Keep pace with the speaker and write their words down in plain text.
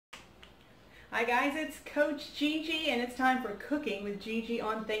Hi guys, it's Coach Gigi and it's time for Cooking with Gigi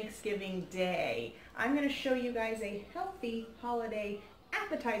on Thanksgiving Day. I'm going to show you guys a healthy holiday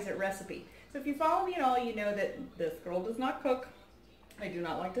appetizer recipe. So if you follow me at all, you know that this girl does not cook. I do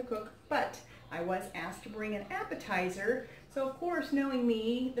not like to cook, but I was asked to bring an appetizer. So of course, knowing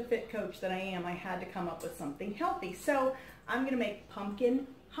me, the fit coach that I am, I had to come up with something healthy. So I'm going to make pumpkin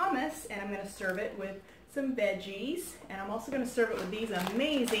hummus and I'm going to serve it with some veggies, and I'm also going to serve it with these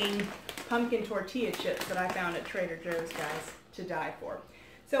amazing pumpkin tortilla chips that I found at Trader Joe's, guys, to die for.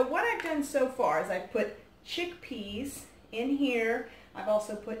 So what I've done so far is I've put chickpeas in here. I've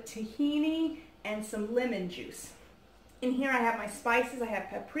also put tahini and some lemon juice. In here I have my spices. I have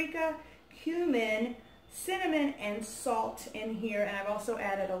paprika, cumin, cinnamon, and salt in here, and I've also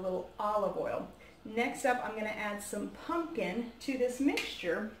added a little olive oil. Next up, I'm going to add some pumpkin to this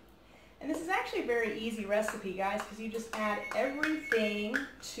mixture. And this is actually a very easy recipe, guys, because you just add everything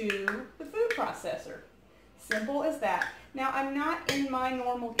to the food processor. Simple as that. Now, I'm not in my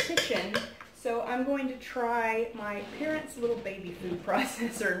normal kitchen, so I'm going to try my parents' little baby food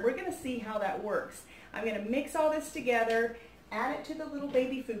processor, and we're going to see how that works. I'm going to mix all this together, add it to the little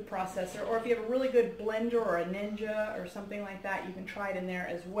baby food processor, or if you have a really good blender or a Ninja or something like that, you can try it in there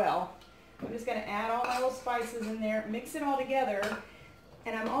as well. I'm just going to add all my little spices in there, mix it all together.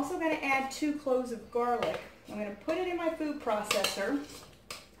 And I'm also going to add 2 cloves of garlic. I'm going to put it in my food processor,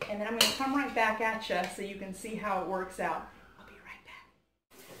 and then I'm going to come right back at you so you can see how it works out. I'll be right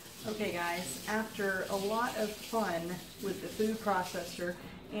back. Okay guys, after a lot of fun with the food processor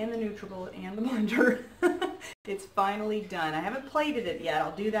and the NutriBullet and the blender, it's finally done. I haven't plated it yet.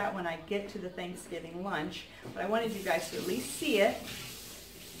 I'll do that when I get to the Thanksgiving lunch, but I wanted you guys to at least see it.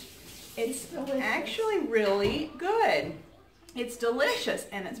 It's actually really good. It's delicious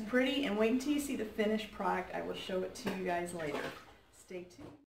and it's pretty, and wait until you see the finished product. I will show it to you guys later. Stay tuned.